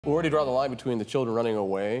Where do you draw the line between the children running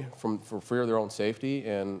away for fear of their own safety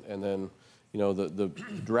and then, you know, the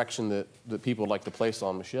direction that people would like to place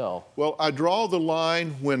on Michelle? Well, I draw the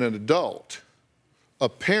line when an adult, a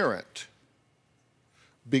parent,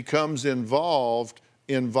 becomes involved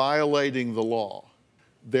in violating the law.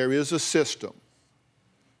 There is a system,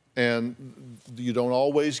 and you don't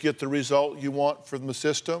always get the result you want from the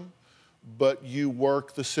system, but you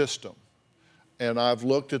work the system. And I've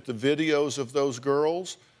looked at the videos of those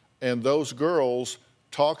girls, and those girls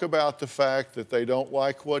talk about the fact that they don't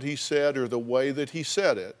like what he said or the way that he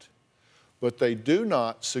said it, but they do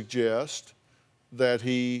not suggest that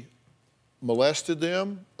he molested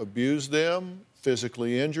them, abused them,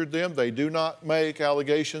 physically injured them. They do not make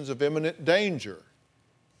allegations of imminent danger.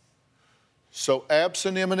 So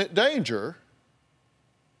absent imminent danger,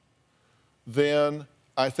 then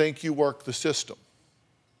I think you work the system.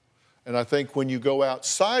 And I think when you go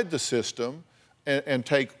outside the system and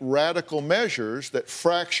take radical measures that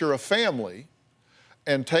fracture a family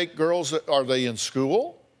and take girls, are they in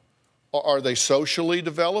school? Are they socially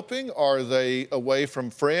developing? Are they away from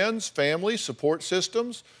friends, family, support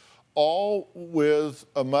systems? All with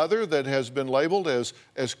a mother that has been labeled as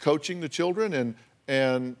coaching the children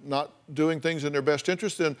and not doing things in their best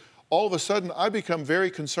interest, then all of a sudden I become very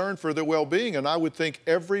concerned for their well-being, and I would think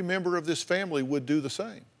every member of this family would do the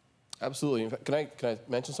same. Absolutely. In fact, can I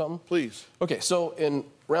mention something? Please. Okay, so in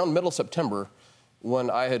around middle September, when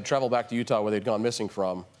I had traveled back to Utah where they'd gone missing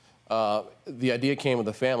from, the idea came with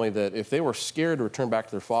the family that if they were scared to return back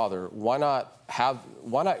to their father, why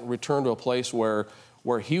not return to a place where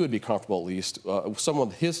he would be comfortable at least, someone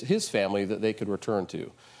with his family that they could return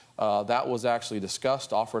to. That was actually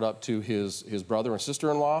discussed, offered up to his brother and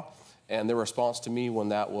sister-in-law, and their response to me when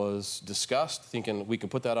that was discussed, thinking we can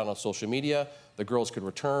put that on social media, the girls could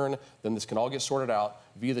return, then this can all get sorted out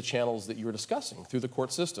via the channels that you were discussing through the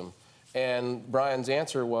court system. And Brian's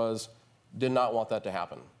answer was, did not want that to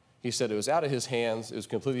happen. He said it was out of his hands, it was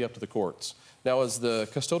completely up to the courts. Now, as the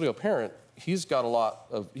custodial parent, he's got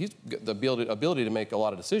the ability to make a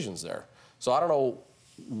lot of decisions there. So I don't know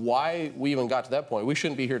why we even got to that point. We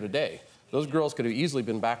shouldn't be here today. Those girls could have easily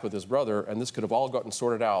been back with his brother, and this could have all gotten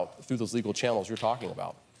sorted out through those legal channels you're talking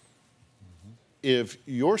about. If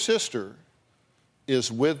your sister is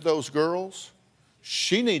with those girls,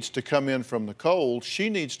 she needs to come in from the cold. She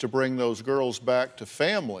needs to bring those girls back to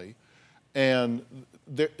family, and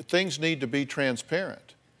things need to be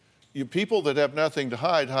transparent. People that have nothing to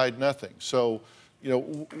hide, hide nothing. So, you know,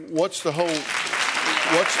 what's the point?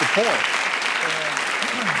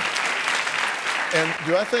 And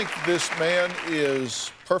do I think this man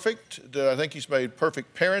is perfect? Do I think he's made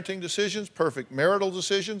perfect parenting decisions, perfect marital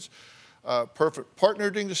decisions, perfect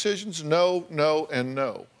partnering decisions? No, no, and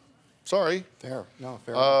no. Sorry. Fair. No,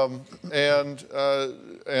 fair.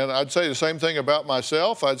 And I'd say the same thing about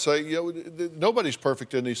myself. I'd say, you know, nobody's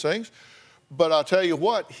perfect in these things. But I'll tell you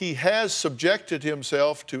what, he has subjected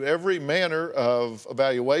himself to every manner of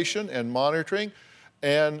evaluation and monitoring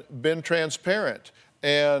and been transparent.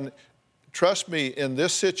 And trust me, in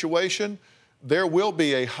this situation, there will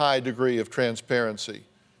be a high degree of transparency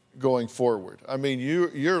going forward. I mean,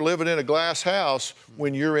 you're living in a glass house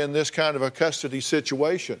when you're in this kind of a custody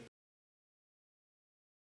situation.